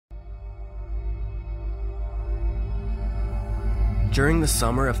During the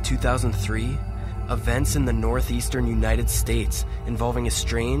summer of 2003, events in the northeastern United States involving a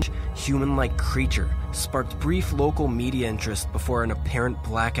strange, human-like creature sparked brief local media interest before an apparent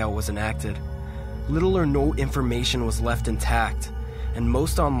blackout was enacted. Little or no information was left intact, and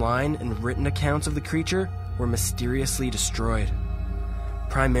most online and written accounts of the creature were mysteriously destroyed.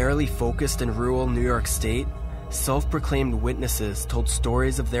 Primarily focused in rural New York State, self-proclaimed witnesses told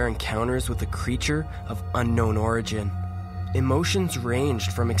stories of their encounters with a creature of unknown origin. Emotions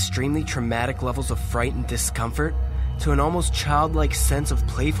ranged from extremely traumatic levels of fright and discomfort to an almost childlike sense of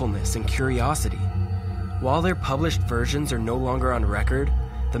playfulness and curiosity. While their published versions are no longer on record,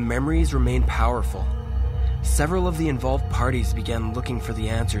 the memories remain powerful. Several of the involved parties began looking for the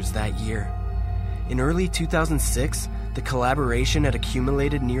answers that year. In early 2006, the collaboration had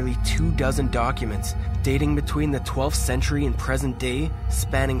accumulated nearly 24 documents dating between the 12th century and present day,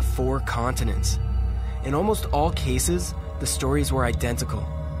 spanning 4 continents. In almost all cases, the stories were identical.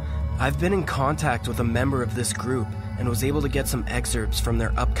 I've been in contact with a member of this group and was able to get some excerpts from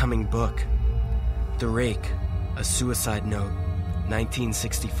their upcoming book, The Rake, A Suicide Note,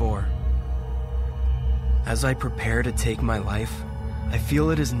 1964. As I prepare to take my life, I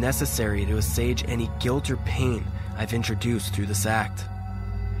feel it is necessary to assuage any guilt or pain I've introduced through this act.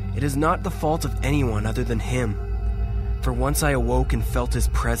 It is not the fault of anyone other than him, for once I awoke and felt his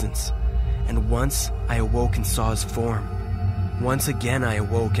presence, and once I awoke and saw his form. Once again I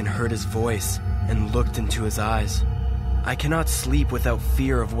awoke and heard his voice and looked into his eyes. I cannot sleep without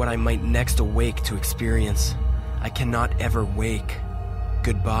fear of what I might next awake to experience. I cannot ever wake.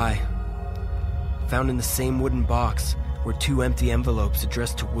 Goodbye. Found in the same wooden box were 2 empty envelopes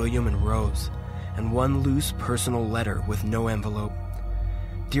addressed to William and Rose, and 1 loose personal letter with no envelope.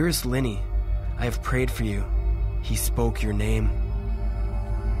 Dearest Linny, I have prayed for you. He spoke your name.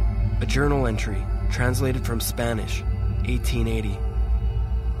 A journal entry, translated from Spanish, 1880.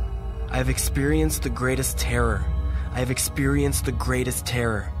 I have experienced the greatest terror. I have experienced the greatest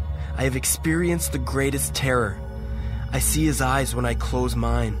terror. I have experienced the greatest terror. I see his eyes when I close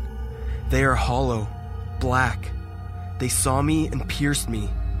mine. They are hollow, black. They saw me and pierced me.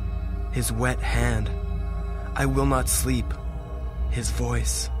 His wet hand. I will not sleep. His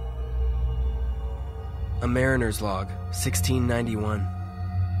voice. A Mariner's Log, 1691.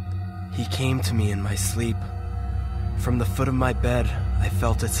 He came to me in my sleep. From the foot of my bed, I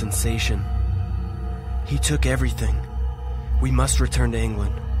felt a sensation. He took everything. We must return to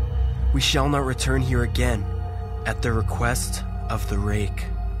England. We shall not return here again, at the request of the Rake.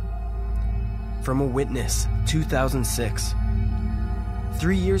 From a witness, 2006.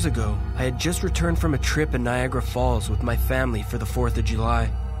 3 years ago, I had just returned from a trip in Niagara Falls with my family for the 4th of July.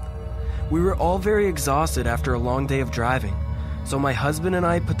 We were all very exhausted after a long day of driving, so my husband and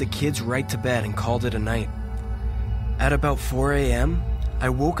I put the kids right to bed and called it a night. At about 4 a.m., I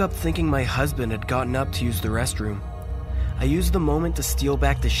woke up thinking my husband had gotten up to use the restroom. I used the moment to steal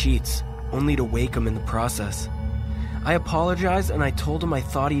back the sheets, only to wake him in the process. I apologized and I told him I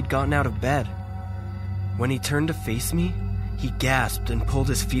thought he'd gotten out of bed. When he turned to face me, he gasped and pulled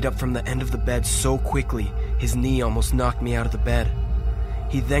his feet up from the end of the bed so quickly, his knee almost knocked me out of the bed.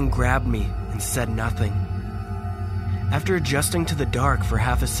 He then grabbed me and said nothing. After adjusting to the dark for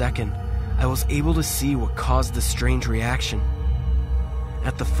half a second, I was able to see what caused the strange reaction.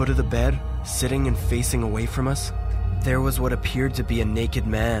 At the foot of the bed, sitting and facing away from us, there was what appeared to be a naked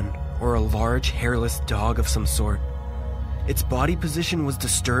man or a large hairless dog of some sort. Its body position was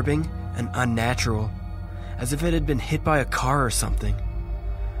disturbing and unnatural, as if it had been hit by a car or something.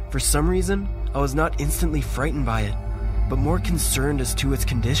 For some reason, I was not instantly frightened by it, but more concerned as to its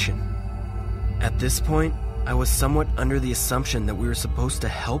condition. At this point, I was somewhat under the assumption that we were supposed to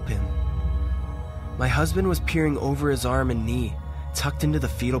help him. My husband was peering over his arm and knee, tucked into the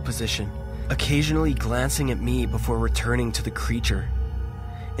fetal position, occasionally glancing at me before returning to the creature.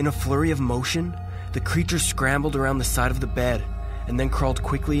 In a flurry of motion, the creature scrambled around the side of the bed and then crawled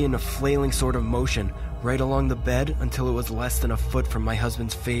quickly in a flailing sort of motion right along the bed until it was less than a foot from my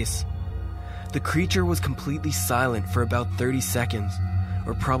husband's face. The creature was completely silent for about 30 seconds,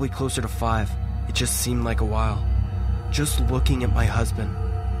 or probably closer to 5. It just seemed like a while, just looking at my husband.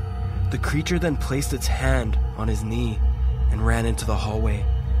 The creature then placed its hand on his knee and ran into the hallway,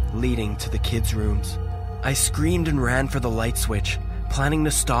 leading to the kids' rooms. I screamed and ran for the light switch, planning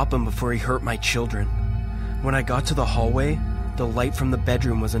to stop him before he hurt my children. When I got to the hallway, the light from the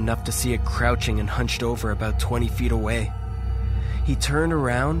bedroom was enough to see it crouching and hunched over about 20 feet away. He turned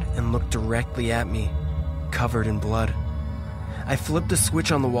around and looked directly at me, covered in blood. I flipped the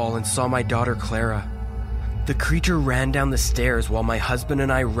switch on the wall and saw my daughter Clara. The creature ran down the stairs while my husband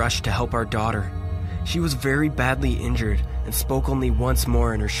and I rushed to help our daughter. She was very badly injured and spoke only once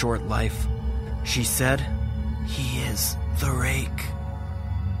more in her short life. She said, "He is the Rake."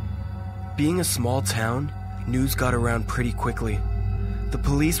 Being a small town, news got around pretty quickly. The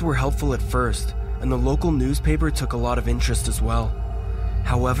police were helpful at first, and the local newspaper took a lot of interest as well.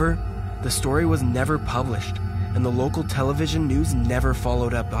 However, the story was never published, and the local television news never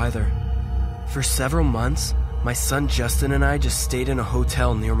followed up either. For several months, my son Justin and I just stayed in a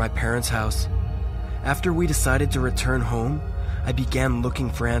hotel near my parents' house. After we decided to return home, I began looking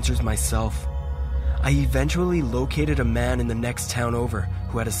for answers myself. I eventually located a man in the next town over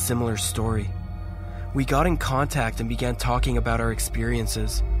who had a similar story. We got in contact and began talking about our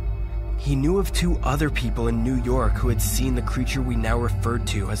experiences. He knew of 2 other people in New York who had seen the creature we now referred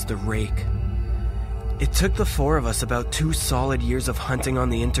to as the Rake. It took the 4 of us about 2 solid years of hunting on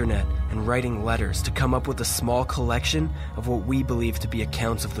the internet and writing letters to come up with a small collection of what we believe to be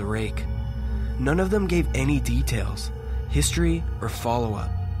accounts of the Rake. None of them gave any details, history, or follow-up.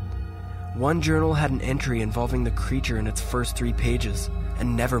 One journal had an entry involving the creature in its first 3 pages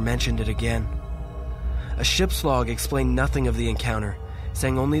and never mentioned it again. A ship's log explained nothing of the encounter,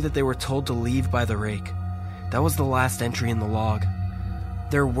 saying only that they were told to leave by the Rake. That was the last entry in the log.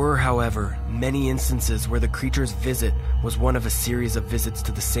 There were, however, many instances where the creature's visit was one of a series of visits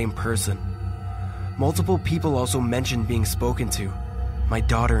to the same person. Multiple people also mentioned being spoken to, my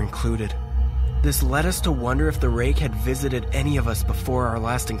daughter included. This led us to wonder if the Rake had visited any of us before our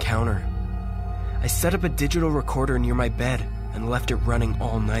last encounter. I set up a digital recorder near my bed and left it running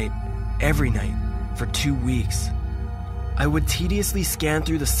all night, every night, for 2 weeks. I would tediously scan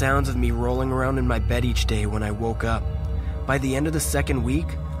through the sounds of me rolling around in my bed each day when I woke up. By the end of the second week,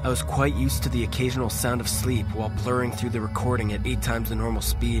 I was quite used to the occasional sound of sleep while blurring through the recording at 8 times the normal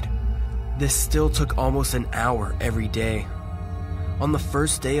speed. This still took almost an hour every day. On the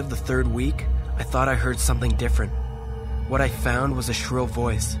first day of the 3rd week, I thought I heard something different. What I found was a shrill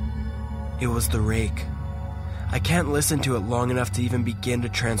voice. It was the Rake. I can't listen to it long enough to even begin to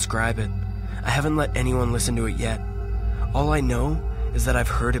transcribe it. I haven't let anyone listen to it yet. All I know is that I've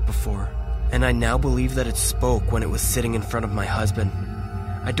heard it before, and I now believe that it spoke when it was sitting in front of my husband.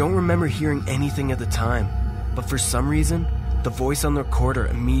 I don't remember hearing anything at the time, but for some reason, the voice on the recorder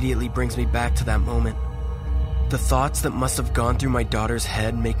immediately brings me back to that moment. The thoughts that must have gone through my daughter's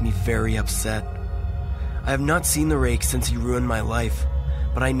head make me very upset. I have not seen the Rake since he ruined my life,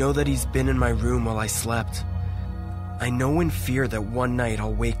 but I know that he's been in my room while I slept. I know in fear that one night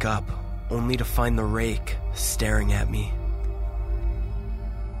I'll wake up, only to find the Rake staring at me.